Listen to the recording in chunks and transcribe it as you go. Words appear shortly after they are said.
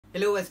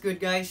Hello, what's good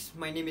guys?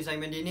 My name is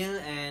Daniel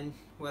and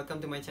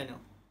welcome to my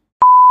channel.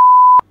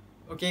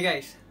 Okay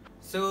guys,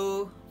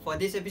 so for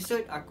this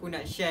episode aku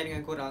nak share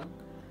dengan korang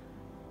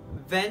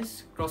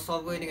VANS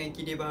crossover dengan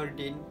Kide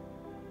Baharudin.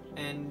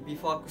 And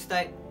before aku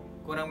start,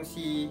 korang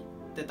mesti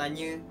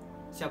tertanya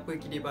siapa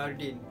Kide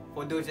Baharudin.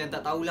 For those yang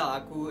tak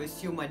tahulah, aku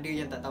assume ada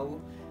yang tak tahu.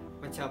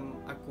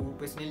 Macam aku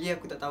personally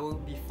aku tak tahu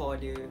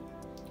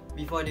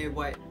before dia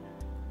buat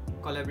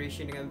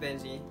collaboration dengan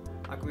VANS ni.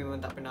 Aku memang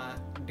tak pernah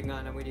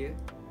dengar nama dia.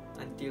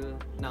 Until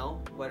now,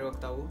 baru aku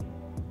tahu.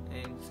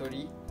 And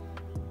sorry.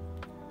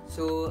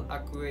 So,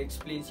 aku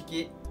explain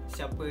sikit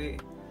siapa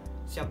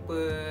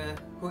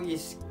who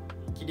is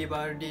Kide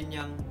Baharudin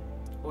yang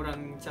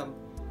orang macam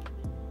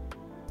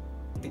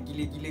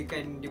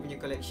tergila-gilakan dia punya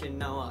collection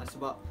now lah.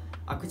 Sebab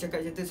aku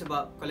cakap macam tu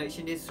sebab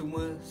collection dia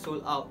semua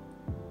sold out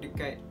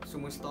dekat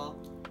semua store.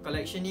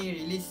 Collection ni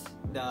release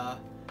dah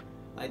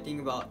I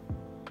think about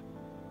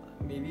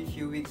maybe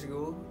few weeks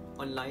ago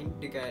online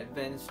dekat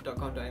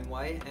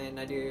vans.com.my. And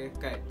ada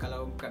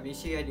kalau kat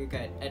Malaysia ada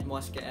kat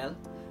Atmos KL.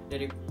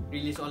 Dia ada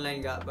release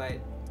online juga.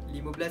 But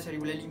 15 hari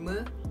bulan 5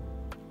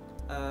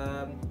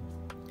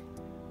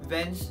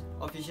 Vans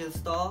official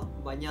store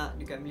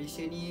banyak dekat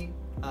Malaysia ni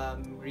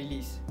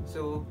release.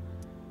 So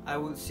I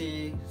would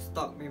say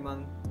stock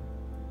memang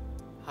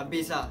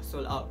habis lah,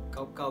 sold out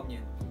kau-kau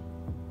punya.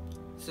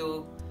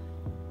 So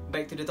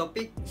back to the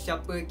topic,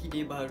 siapa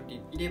Kide Baharudin?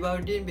 Kide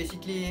Baharudin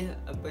basically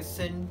a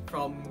person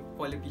from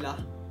Kuala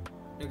Pilah,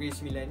 Negeri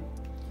Sembilan.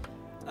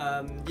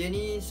 Dia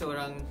ni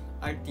seorang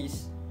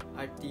artis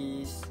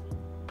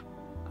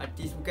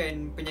bukan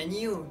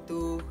penyanyi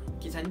tu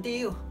kid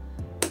santai tu.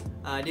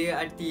 Dia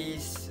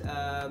artis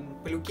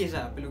pelukis,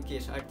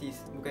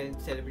 artis, bukan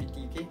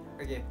selebriti.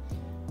 Okay.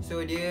 So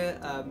dia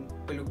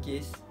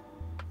pelukis.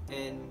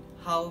 And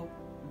how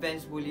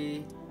Vans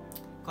boleh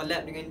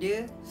collab dengan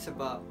dia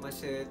sebab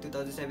masa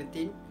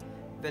 2017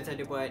 Vans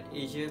ada buat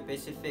Asia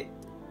Pacific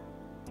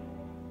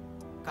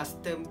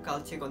Custom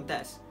Culture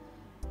Contest.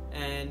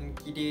 And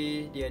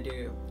Kide dia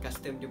ada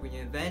custom dia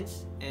punya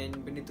Vans.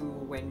 And benda tu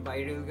went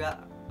viral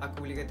juga,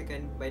 aku boleh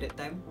katakan by that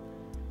time.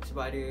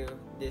 Sebab ada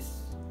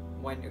this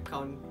one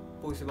account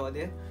post about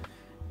dia.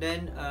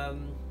 Then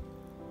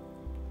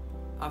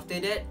after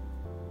that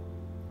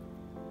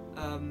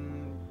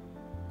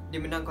dia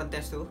menang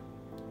contest tu.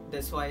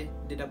 That's why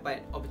dia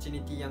dapat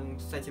opportunity yang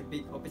such a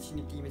big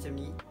opportunity macam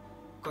ni.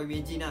 Kau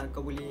imagine lah,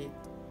 kau boleh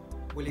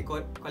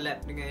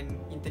collab dengan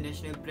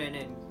international brand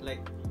kan.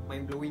 Like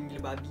mind blowing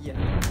gila babi lah.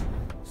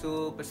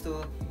 So lepas tu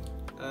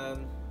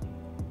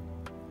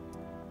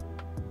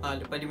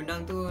lepas dia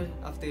menang tu,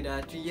 after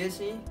dah 3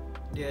 years ni,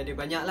 dia ada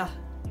banyak lah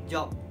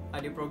job,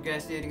 ada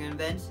progress dia dengan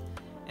Vans.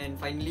 And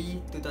finally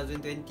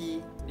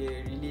 2020 dia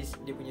release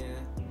dia punya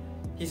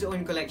his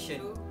own collection.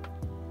 So,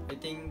 I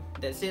think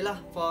that's it lah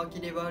for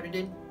Kide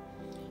Baharudin.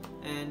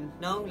 And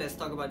now let's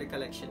talk about the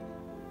collection.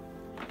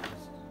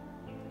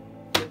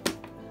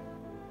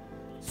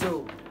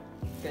 So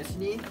kat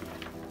sini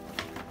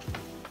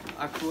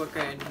aku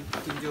akan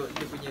tunjuk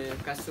dia punya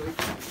kasut.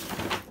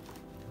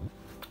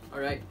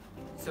 Alright,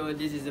 so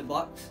this is the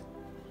box.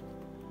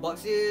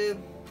 Box dia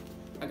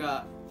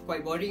agak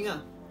quite boring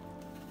lah.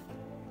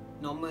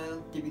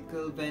 Normal,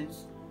 typical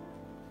Vans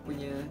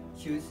punya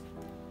shoes.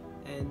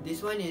 And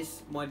this one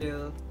is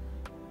model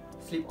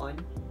slip-on.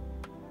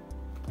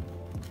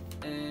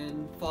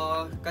 And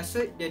for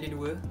kasut dia ada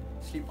dua,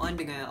 slip-on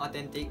dengan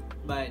authentic.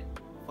 But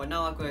for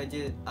now aku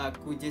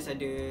just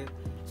ada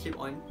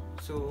slip-on.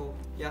 So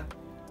yeah,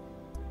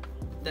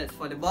 that's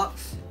for the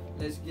box.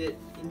 Let's get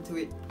into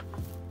it.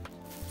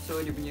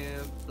 So dia punya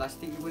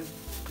plastic pun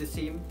the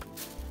same.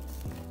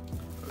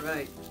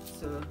 Alright,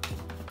 so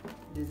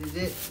this is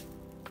it.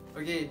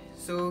 Okay,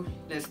 so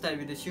let's start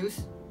with the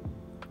shoes.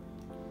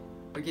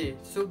 Okay,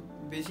 so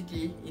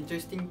basically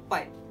interesting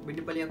part,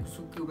 benda paling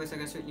aku suka pasal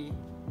kasut ni,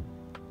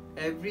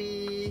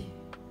 every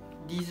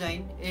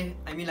design,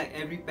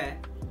 every pair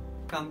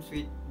comes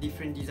with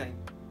different design.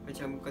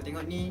 Macam kau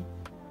tengok ni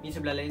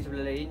sebelah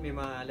lain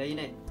memang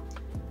lain kan.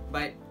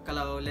 But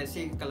kalau let's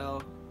say kalau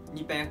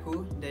ni pair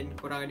aku dan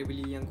korang ada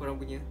beli yang korang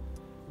punya,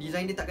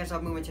 design dia takkan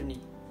sama macam ni.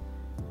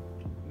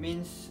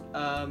 Means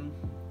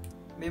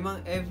memang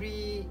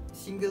every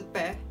single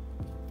pair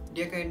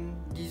dia akan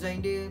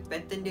design dia,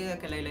 pattern dia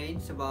akan lain-lain.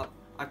 Sebab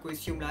aku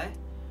assume lah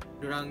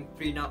diorang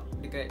print out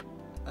dekat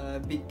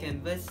big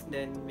canvas,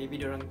 then maybe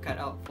diorang cut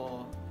out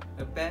for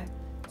a pair.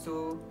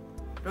 So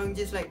diorang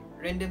just like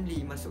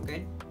randomly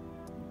masukkan.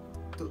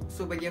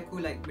 So bagi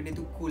aku like benda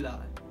tu cool lah.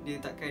 Dia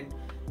takkan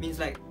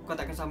means like kau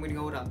takkan sama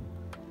dengan orang.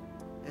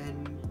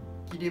 And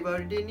Kide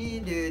Baharudin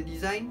ni dia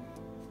design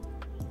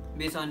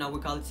based on our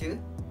culture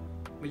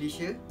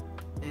Malaysia.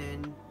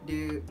 And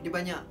dia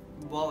banyak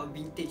bawa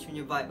vintage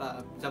punya vibe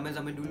lah.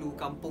 Zaman-zaman dulu,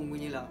 kampung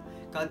punya lah,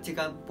 culture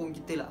kampung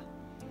kita lah.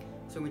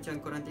 So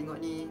macam korang tengok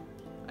ni,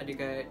 ada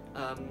kat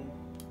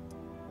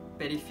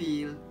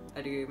Peripheral,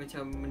 ada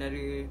macam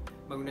menara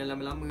bangunan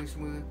lama-lama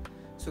semua.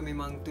 So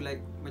memang tu like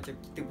macam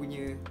kita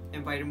punya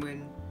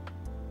environment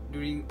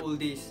during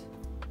old days.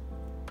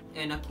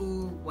 And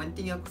one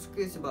thing aku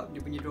suka sebab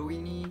dia punya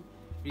drawing ni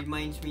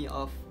reminds me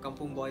of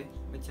Kampung Boy,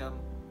 macam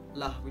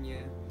lah punya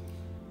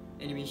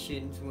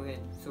animation semua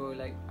kan. So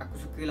like aku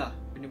suka lah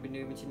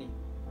benda-benda macam ni.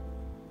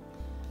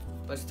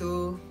 Lepas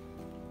tu,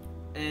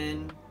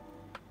 and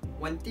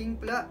one thing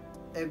pula,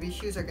 every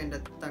shoes akan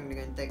datang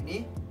dengan tag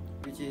ni,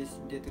 which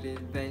is dia tulis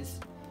VANS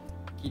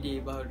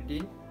Kide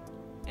Baharudin.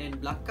 And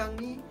belakang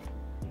ni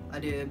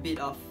ada a bit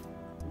of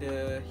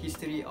the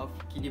history of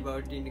Kide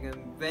Baharudin dengan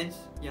VANS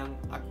yang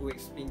aku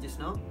explain just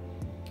now.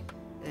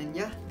 And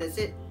yeah, that's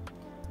it.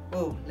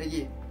 Oh,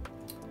 lagi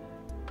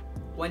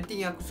one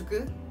thing yang aku suka,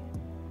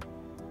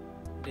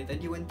 dari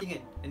tadi one thing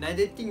kan,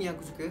 another thing yang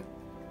aku suka,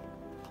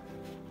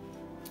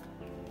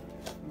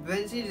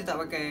 VANS ni dia tak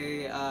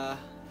pakai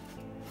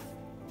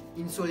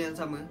insole yang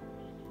sama.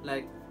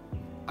 Like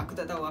aku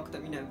tak tahu, aku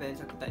tak minat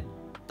VANS, aku tak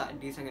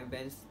ada sangat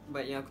VANS.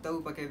 But yang aku tahu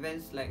pakai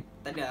VANS like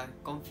tak ada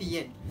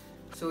comfy kan.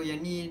 So yang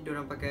ni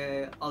diorang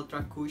pakai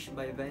Ultra Cush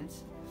by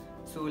VANS.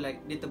 So like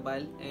dia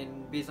tebal,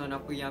 and based on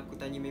apa yang aku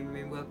tanya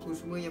member-member aku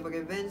semua yang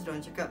pakai VANS, diorang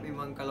cakap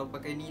memang kalau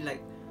pakai ni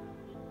like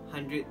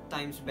 100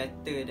 times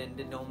better than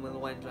the normal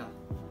ones lah.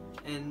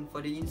 And for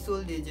the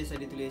insole dia just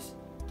ada tulis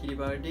Kide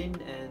Baharudin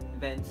and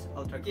VANS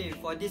Ultra. Okay,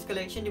 for this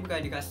collection dia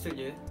bukan ada kasut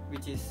je,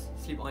 which is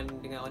slip on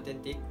dengan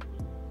authentic.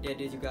 Dia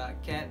ada juga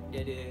cap,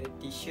 dia ada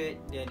t-shirt,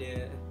 dia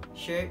ada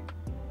shirt,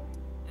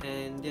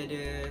 and dia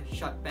ada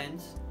short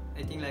pants,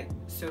 I think like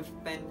surf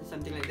pants,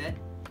 something like that.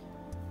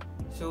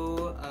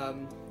 So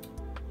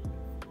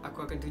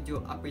aku akan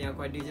tunjuk apa yang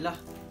aku ada je lah,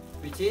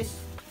 which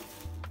is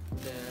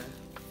the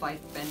 5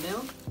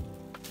 panel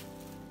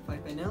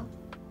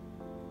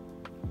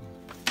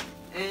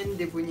and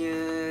dia punya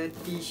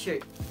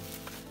t-shirt.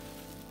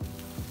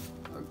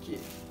 Okay,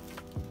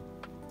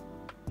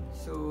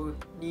 so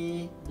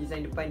ni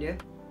design depan dia.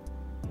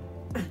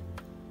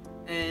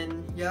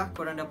 And yeah,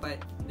 korang dapat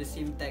the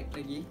same tag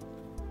lagi,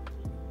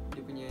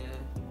 dia punya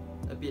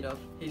a bit of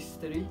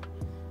history.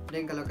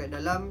 Dan kalau kat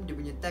dalam dia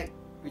punya tag,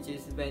 which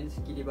is VANS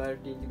Kide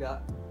Baharudin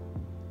juga.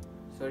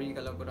 Sorry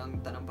kalau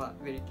korang tak nampak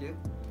very clear.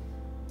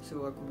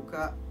 So aku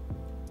buka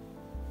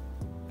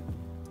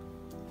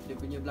dia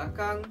punya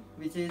belakang,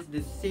 which is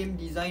the same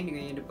design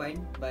dengan yang depan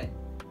but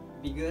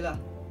bigger lah.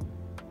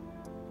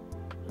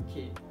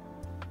 Okay,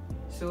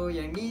 so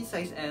yang ni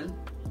size L.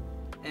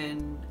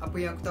 And apa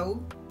yang aku tahu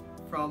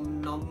from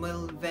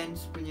normal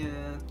VANS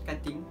punya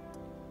cutting,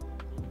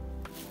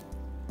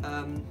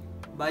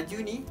 baju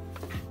ni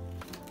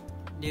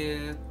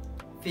dia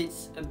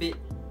fits a bit,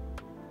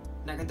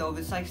 nak kata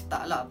oversize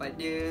tak lah, but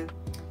dia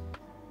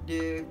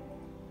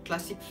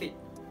classic fit,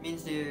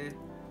 means dia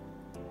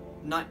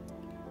not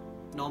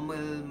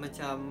normal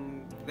macam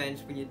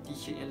VANS punya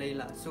t-shirt yang lain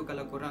lah. So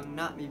kalau korang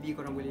nak, maybe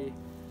korang boleh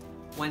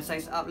one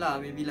size up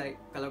lah. Maybe like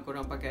kalau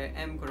korang pakai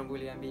M, korang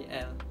boleh ambil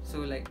L.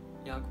 So like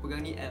yang aku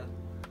pegang ni L.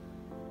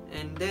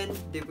 And then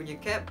dia punya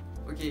cap,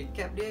 okay,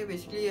 cap dia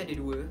basically ada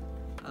dua.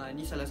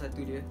 Ni salah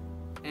satu dia.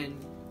 And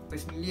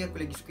personally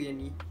aku lagi suka yang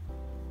ni,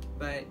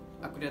 but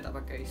aku dah tak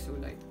pakai, so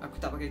like aku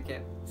tak pakai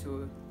cap.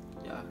 So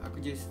yeah,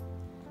 aku just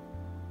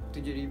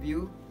tunjuk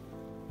review.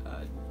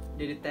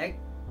 Dia ada tag,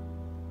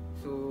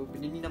 so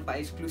benda ni nampak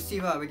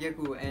eksklusif lah bagi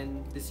aku.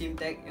 And the same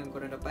tag yang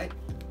korang dapat.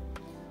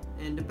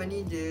 And depan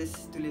ni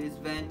just tulis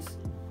VANS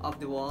off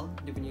the wall,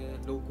 dia punya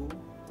logo.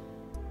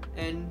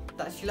 And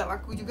tak silap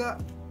aku juga,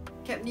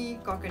 cap ni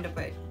kau akan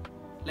dapat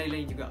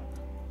lain-lain juga.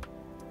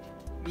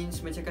 Means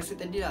macam kasut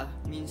tadi lah,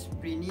 means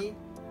print ni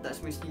tak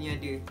semestinya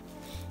ada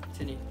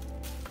macam ni.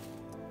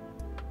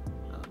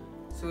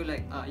 So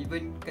like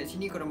even kat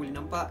sini korang boleh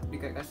nampak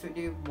dekat kasut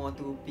dia more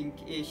to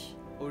pinkish,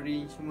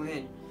 orange semua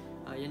kan.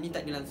 Yang ni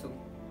tak ada langsung,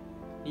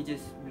 ni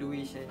just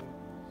bluish and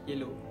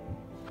yellow.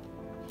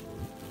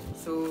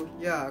 So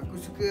yeah, aku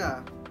suka lah.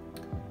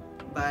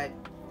 But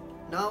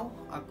now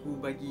aku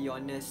bagi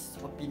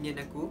honest opinion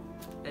aku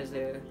as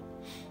a,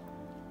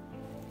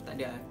 tak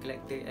ada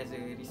collector, as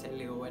a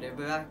reseller or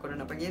whatever lah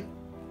korang nak panggil.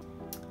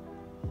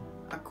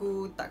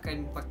 Aku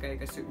takkan pakai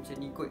kasut macam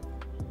ni kot.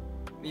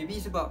 Maybe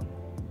sebab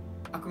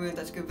aku memang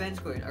tak suka VANS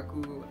kot.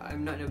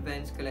 I'm not a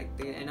VANS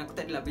collector. And aku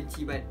tak adalah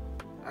benci, but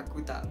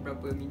aku tak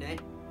berapa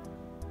minat.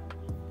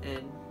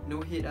 And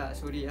no hate lah,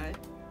 sorry lah.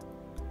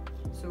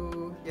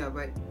 So yeah,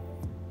 but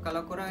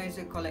kalau korang as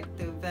a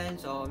collector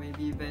VANS, or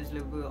maybe VANS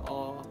lover,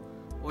 or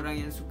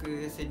orang yang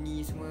suka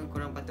seni semua,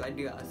 korang patut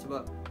ada lah.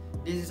 Sebab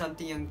this is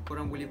something yang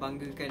korang boleh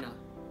banggakan lah.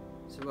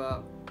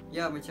 Sebab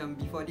ya, macam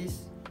before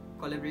this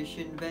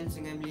collaboration VANS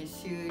dengan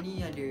Malaysia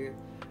ni ada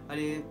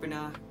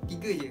pernah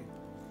 3 je.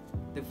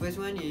 The first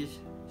one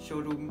is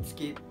showroom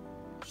skate.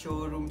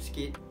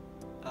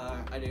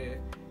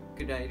 Ada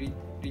kedai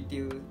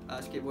retail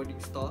skateboarding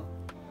store.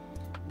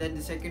 Then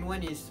the second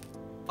one is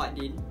Pak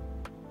Din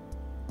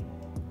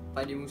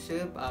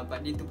Musa. Pak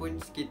Din tu pun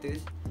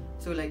skaters.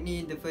 So like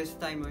ni the first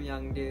time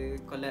yang dia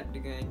collab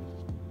dengan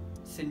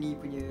seni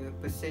punya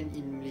person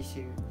in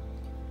Malaysia.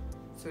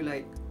 So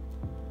like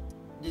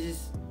this is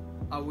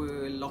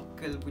our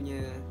local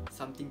punya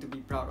something to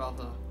be proud of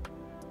lah.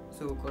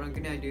 So korang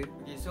kena ada.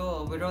 Okay,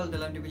 so overall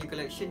dalam dia punya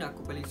collection,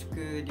 aku paling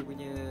suka dia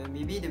punya,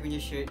 maybe dia punya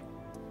shirt.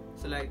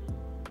 So like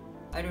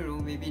I don't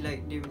know, maybe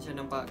like dia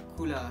macam nampak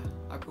cool lah.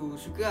 Aku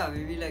suka lah,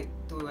 maybe like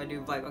tu ada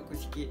vibe aku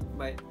sikit.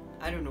 But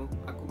I don't know,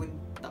 aku pun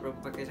tak berapa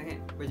pakai sangat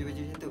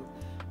baju-baju macam tu.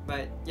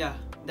 But yeah,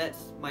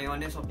 that's my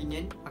honest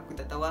opinion. Aku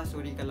tak tahu lah,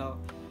 sorry kalau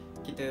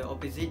kita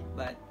opposite,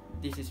 but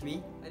this is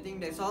me. I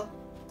think that's all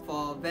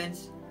for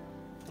VANS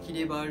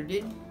Kide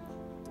Baharudin.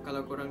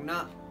 Kalau korang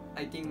nak,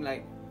 I think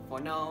like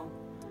for now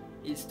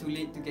it's too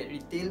late to get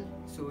retail,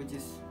 so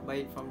just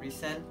buy it from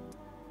Resell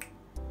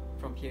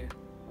from here.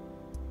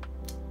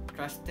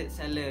 Trusted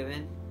seller,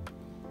 man.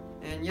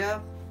 And yeah,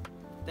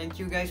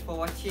 thank you guys for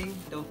watching.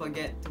 Don't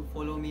forget to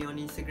follow me on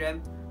Instagram.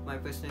 My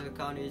personal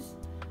account is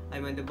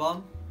I'm the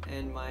Bomb,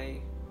 and my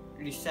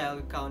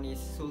Resell account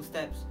is Soul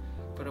Steps.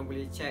 Korang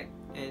boleh check.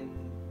 And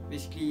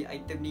basically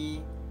item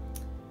ni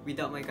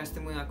without my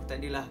customer aku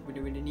tak ada lah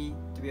benda-benda ni,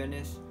 to be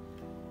honest.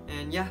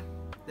 And yeah,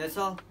 that's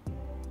all.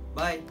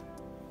 Bye.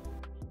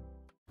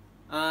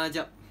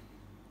 Jap,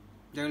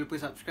 jangan lupa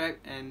subscribe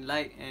and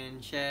like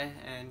and share,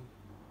 and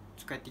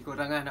suka hati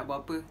korang lah nak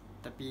buat apa,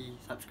 tapi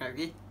subscribe,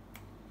 okay?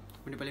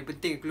 Benda paling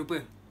penting aku lupa.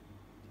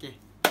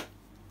 Okay,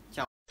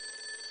 ciao.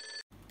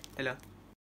 Hello.